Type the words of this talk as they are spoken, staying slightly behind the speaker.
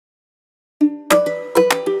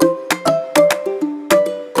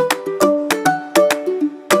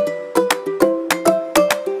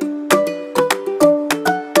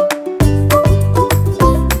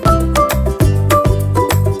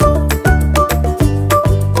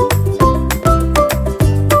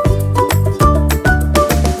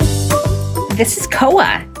This is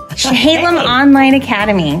COA, Salem Online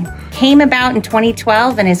Academy. Came about in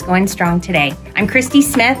 2012 and is going strong today. I'm Christy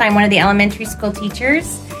Smith. I'm one of the elementary school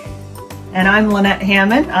teachers. And I'm Lynette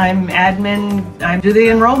Hammond. I'm admin. I do the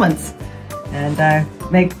enrollments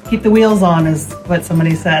and keep the wheels on, is what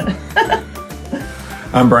somebody said.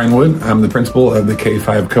 I'm Brian Wood. I'm the principal of the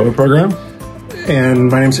K-5 COA program. And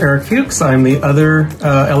my name's Eric Fuchs. I'm the other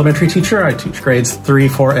elementary teacher. I teach grades 3,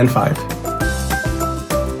 4, and 5.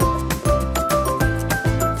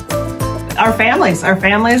 Our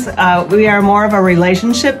families, we are more of a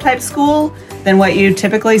relationship type school than what you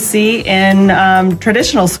typically see in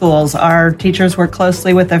traditional schools. Our teachers work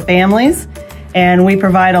closely with their families, and we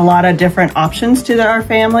provide a lot of different options to our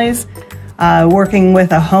families. Working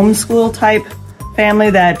with a homeschool type family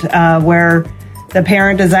that where the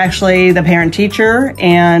parent is actually the parent teacher,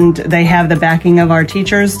 and they have the backing of our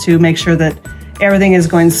teachers to make sure that everything is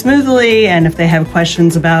going smoothly, and if they have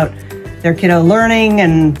questions about their kiddo learning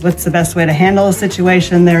and what's the best way to handle a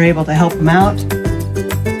situation, they're able to help them out.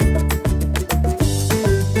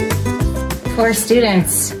 For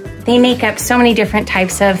students, they make up so many different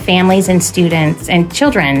types of families and students and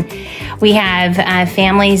children. We have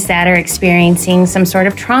families that are experiencing some sort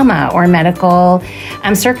of trauma or medical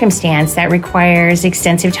circumstance that requires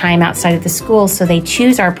extensive time outside of the school, so they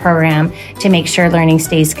choose our program to make sure learning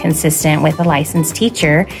stays consistent with a licensed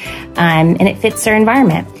teacher, and it fits their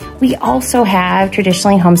environment. We also have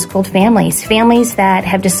traditionally homeschooled families that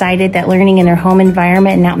have decided that learning in their home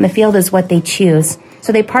environment and out in the field is what they choose.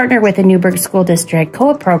 So they partner with the Newburgh School District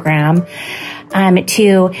COA program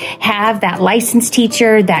to have that licensed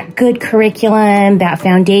teacher, that good curriculum, that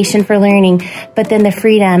foundation for learning, but then the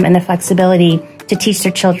freedom and the flexibility to teach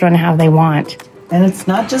their children how they want. And it's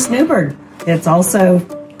not just Newburgh, it's also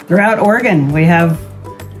throughout Oregon. We have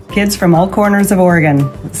kids from all corners of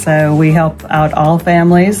Oregon, so we help out all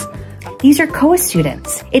families. These are COA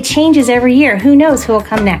students. It changes every year. Who knows who will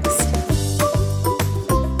come next?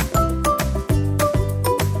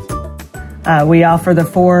 We offer the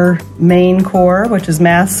 4 main core, which is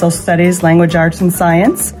math, social studies, language arts, and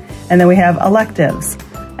science. And then we have electives,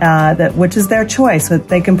 which is their choice. So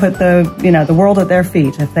they can put the world at their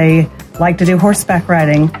feet. If they like to do horseback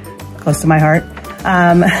riding, close to my heart,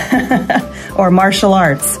 or martial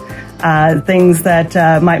arts, things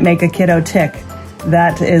that might make a kiddo tick.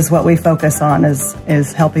 That is what we focus on,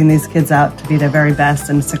 is helping these kids out to be their very best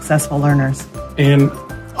and successful learners. And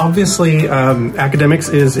obviously, academics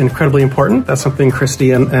is incredibly important. That's something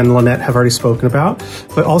Christy and Lynette have already spoken about,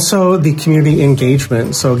 but also the community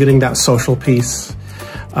engagement, so getting that social piece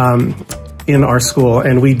in our school.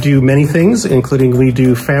 And we do many things, including we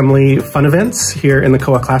do family fun events here in the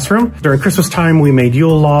COA classroom. During Christmas time, we made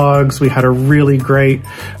Yule logs. We had a really great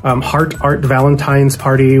Heart Art Valentine's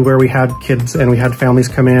party where we had kids and we had families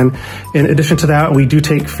come in. In addition to that, we do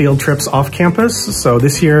take field trips off campus. So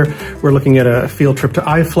this year, we're looking at a field trip to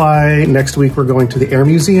iFly. Next week, we're going to the Air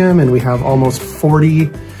Museum, and we have almost 40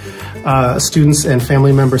 students and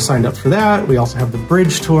family members signed up for that. We also have the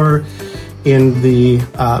bridge tour in the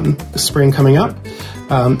spring coming up.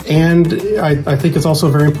 And I think it's also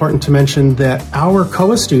very important to mention that our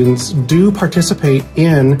COA students do participate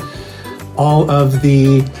in all of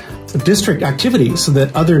the district activities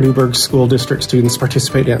that other Newburgh School District students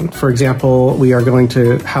participate in. For example, we are going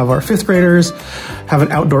to have our 5th graders have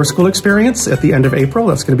an outdoor school experience at the end of April.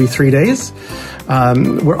 That's going to be 3 days.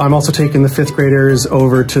 I'm also taking the 5th graders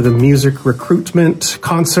over to the music recruitment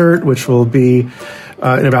concert, which will be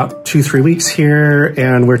in about 2-3 weeks here,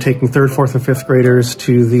 and we're taking 3rd, 4th, and 5th graders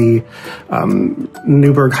to the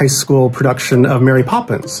Newburgh High School production of Mary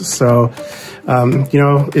Poppins. So,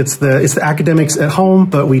 it's the academics at home,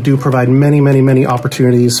 but we do provide many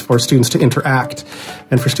opportunities for students to interact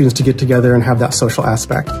and for students to get together and have that social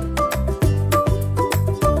aspect.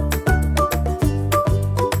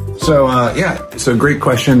 So great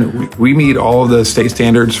question. We meet all of the state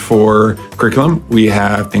standards for curriculum. We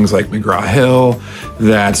have things like McGraw-Hill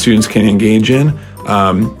that students can engage in.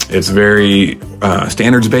 It's very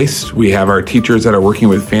standards-based. We have our teachers that are working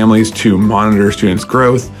with families to monitor students'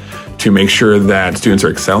 growth, to make sure that students are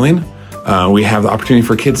excelling. We have the opportunity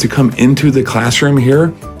for kids to come into the classroom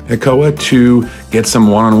here at COA to get some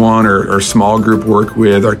one-on-one or small group work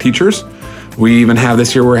with our teachers. We even have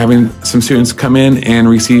this year, we're having some students come in and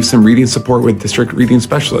receive some reading support with district reading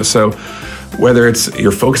specialists. So whether it's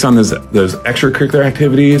you're focused on those extracurricular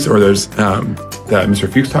activities or those that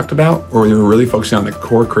Mr. Fuchs talked about, or you're really focusing on the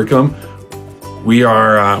core curriculum,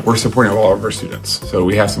 we're supporting all of our students. So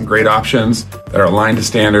we have some great options that are aligned to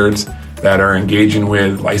standards, that are engaging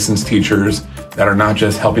with licensed teachers, that are not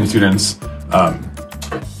just helping students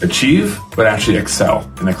achieve, but actually excel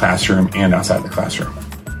in the classroom and outside the classroom.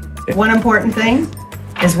 One important thing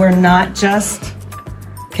is we're not just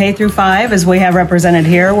K through 5 as we have represented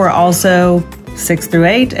here. We're also 6 through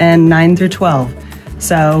 8 and 9 through 12.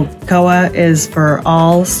 So COA is for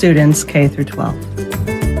all students K through 12.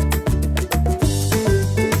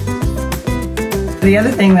 The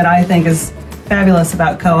other thing that I think is fabulous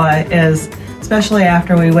about COA is, especially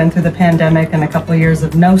after we went through the pandemic and a couple of years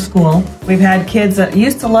of no school, we've had kids that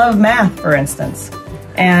used to love math, for instance,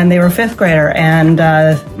 and they were 5th grader, and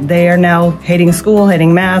they are now hating school,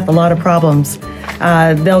 hating math, a lot of problems.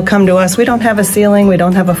 They'll come to us, we don't have a ceiling, we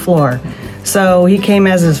don't have a floor. So he came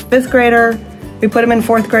as his 5th grader, we put him in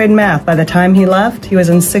 4th grade math. By the time he left, he was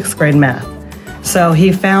in 6th grade math. So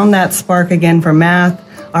he found that spark again for math.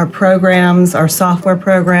 Our programs, our software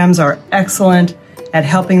programs are excellent at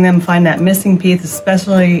helping them find that missing piece,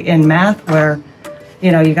 especially in math where,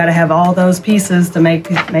 you got to have all those pieces to make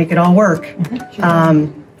it all work.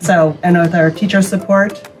 And with our teacher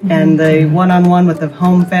support and the one-on-one with the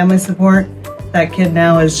home family support, that kid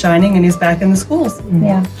now is shining and he's back in the schools.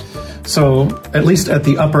 Yeah. So at least at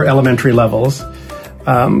the upper elementary levels,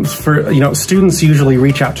 students usually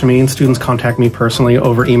reach out to me, and students contact me personally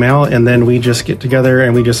over email, and then we just get together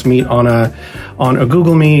and we just meet on a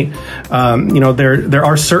Google Meet. There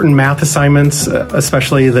are certain math assignments,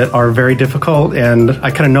 especially that are very difficult, and I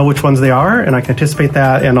kind of know which ones they are, and I can anticipate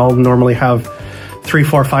that, and I'll normally have 3,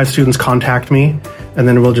 4, 5 students contact me, and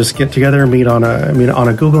then we'll just get together, meet on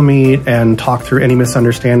a Google Meet, and talk through any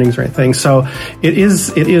misunderstandings or anything. So it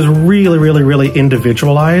is really, really, really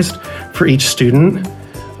individualized for each student.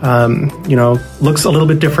 Looks a little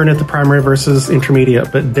bit different at the primary versus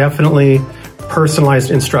intermediate, but definitely personalized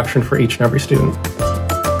instruction for each and every student.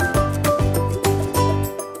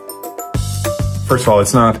 First of all,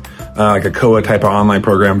 it's not like a COA type of online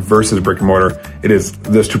program versus brick and mortar. It is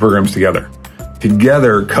those two programs together.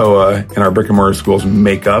 Together, COA and our brick and mortar schools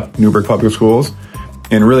make up Newburgh Public Schools.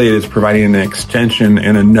 And really it is providing an extension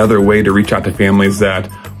and another way to reach out to families that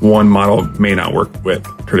one model may not work with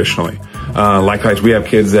traditionally. Likewise, we have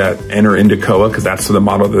kids that enter into COA because that's the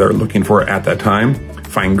model that they're looking for at that time,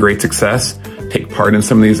 find great success, take part in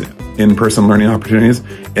some of these in-person learning opportunities,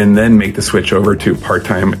 and then make the switch over to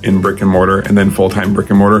part-time in brick and mortar and then full-time brick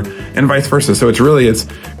and mortar and vice versa. So it's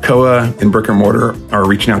COA and brick and mortar are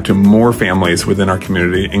reaching out to more families within our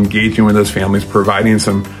community, engaging with those families, providing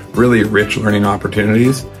some really rich learning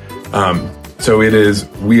opportunities.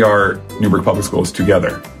 We are Newburgh Public Schools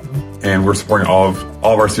together, and we're supporting all of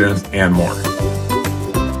our students and more.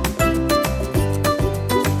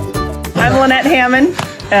 I'm Lynette Hammond.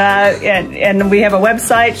 And we have a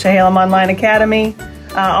website, Chehalem Online Academy,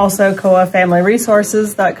 also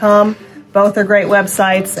COAFamilyResources.com. Both are great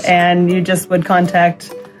websites, and you just would contact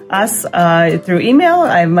us through email.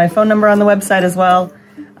 I have my phone number on the website as well.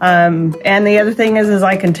 And the other thing is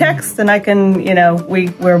I can text, and I can,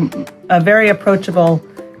 we're a very approachable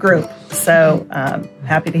group. So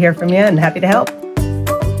happy to hear from you and happy to help.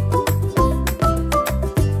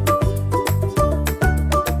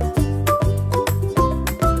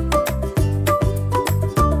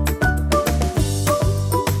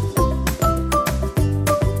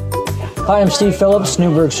 Hi, I'm Steve Phillips,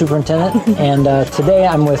 Newburgh Superintendent, and today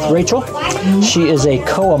I'm with Rachel. She is a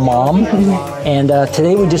COA mom, and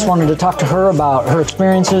today we just wanted to talk to her about her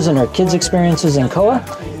experiences and her kids' experiences in COA.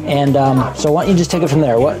 And so why don't you just take it from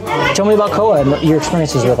there? Tell me about COA and your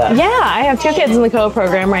experiences with that. Yeah, I have 2 kids in the COA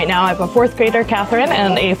program right now. I have a 4th grader, Catherine,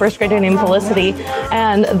 and a 1st grader named Felicity,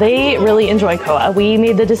 and they really enjoy COA. We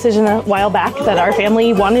made the decision a while back that our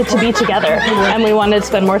family wanted to be together, and we wanted to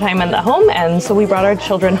spend more time in the home, and so we brought our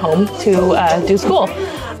children home to do school.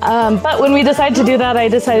 But when we decided to do that, I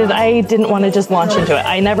decided I didn't want to just launch into it.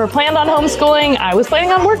 I never planned on homeschooling. I was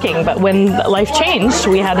planning on working, but when life changed,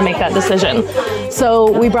 we had to make that decision. So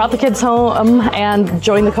we brought the kids home and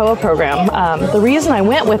joined the COA program. The reason I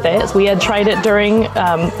went with it is we had tried it during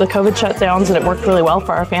the COVID shutdowns, and it worked really well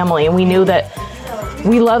for our family, and we knew that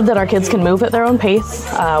we love that our kids can move at their own pace.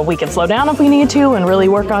 We can slow down if we need to and really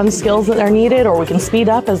work on skills that are needed, or we can speed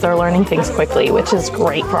up as they're learning things quickly, which is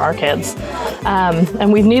great for our kids.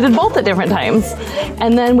 And we've needed both at different times.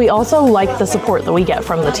 And then we also like the support that we get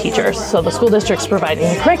from the teachers. So the school district's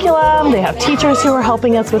providing the curriculum, they have teachers who are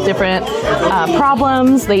helping us with different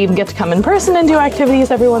problems, they even get to come in person and do activities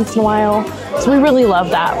every once in a while. So we really love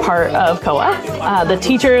that part of COA. The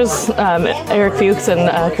teachers, Eric Fuchs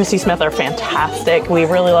and Christy Smith, are fantastic. We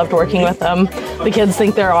really loved working with them. The kids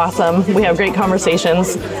think they're awesome. We have great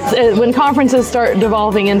conversations. When conferences start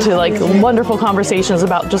devolving into like wonderful conversations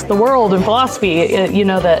about just the world and philosophy, you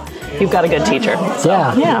know that you've got a good teacher. So,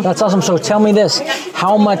 yeah, that's awesome. So tell me this,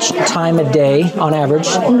 how much time a day on average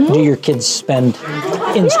do your kids spend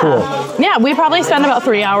in school? Yeah, we probably spend about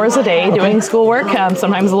 3 hours a day doing schoolwork,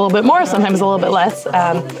 sometimes a little bit more, sometimes a little bit less.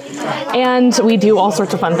 And we do all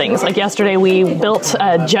sorts of fun things. Like yesterday, we built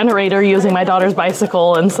a generator using my daughter's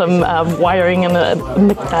bicycle and some wiring and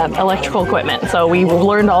electrical equipment. So we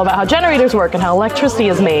learned all about how generators work and how electricity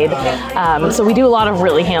is made. So we do a lot of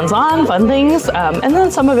really hands-on, fun things, and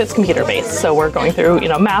then some of it's computer-based. So we're going through,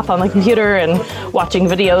 math on the computer and watching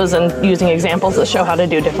videos and using examples that show how to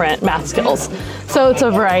do different math skills. So it's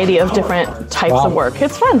a variety of different types of work.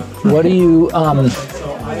 It's fun.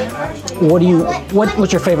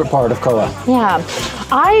 What's your favorite part of COA? Yeah,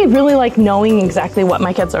 I really like knowing exactly what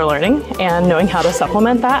my kids are learning and knowing how to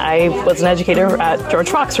supplement that. I was an educator at George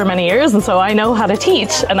Fox for many years, and so I know how to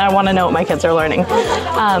teach, and I want to know what my kids are learning.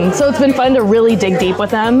 So it's been fun to really dig deep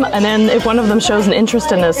with them, and then if one of them shows an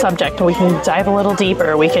interest in a subject, we can dive a little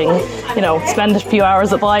deeper. We can, spend a few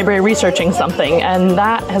hours at the library researching something, and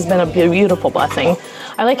that has been a beautiful blessing.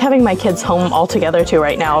 I like having my kids home all together too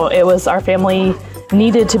right now. It was our family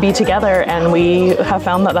needed to be together, and we have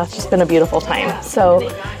found that that's just been a beautiful time. So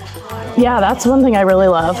yeah, that's one thing I really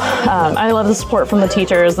love. I love the support from the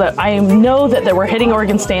teachers, that I know that we're hitting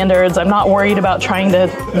Oregon standards. I'm not worried about trying to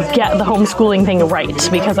get the homeschooling thing right,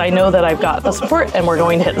 because I know that I've got the support and we're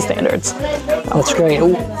going to hit the standards. That's great.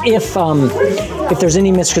 If there's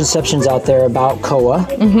any misconceptions out there about COA,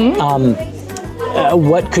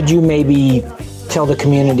 what could you maybe tell the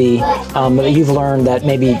community that you've learned that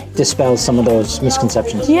maybe dispels some of those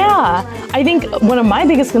misconceptions? Yeah, I think one of my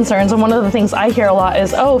biggest concerns, and one of the things I hear a lot,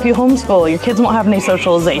 is, if you homeschool, your kids won't have any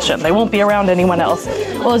socialization. They won't be around anyone else.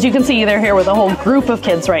 Well, as you can see, they're here with a whole group of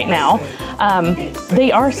kids right now.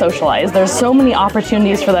 They are socialized. There's so many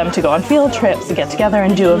opportunities for them to go on field trips, to get together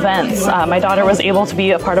and do events. My daughter was able to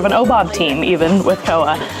be a part of an OBOB team, even with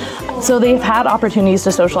COA. So they've had opportunities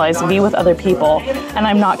to socialize and be with other people, and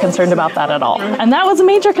I'm not concerned about that at all. And that was a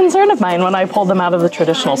major concern of mine when I pulled them out of the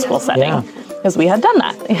traditional school setting, because we had done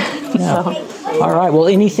that. So. All right, well,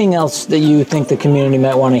 anything else that you think the community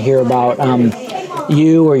might want to hear about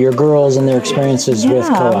you or your girls and their experiences with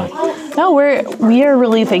COA? No, we are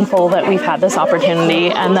really thankful that we've had this opportunity,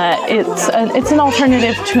 and that it's an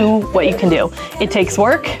alternative to what you can do. It takes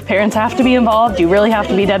work. Parents have to be involved. You really have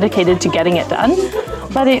to be dedicated to getting it done.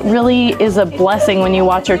 But it really is a blessing when you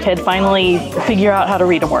watch your kid finally figure out how to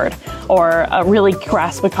read a word, or really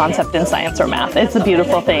grasp a concept in science or math. It's a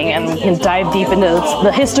beautiful thing, and we can dive deep into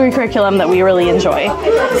the history curriculum that we really enjoy.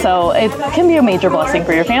 So it can be a major blessing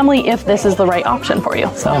for your family if this is the right option for you.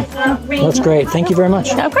 So that's great. Thank you very much.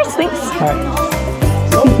 Yeah, of course, thanks. All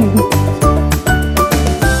right.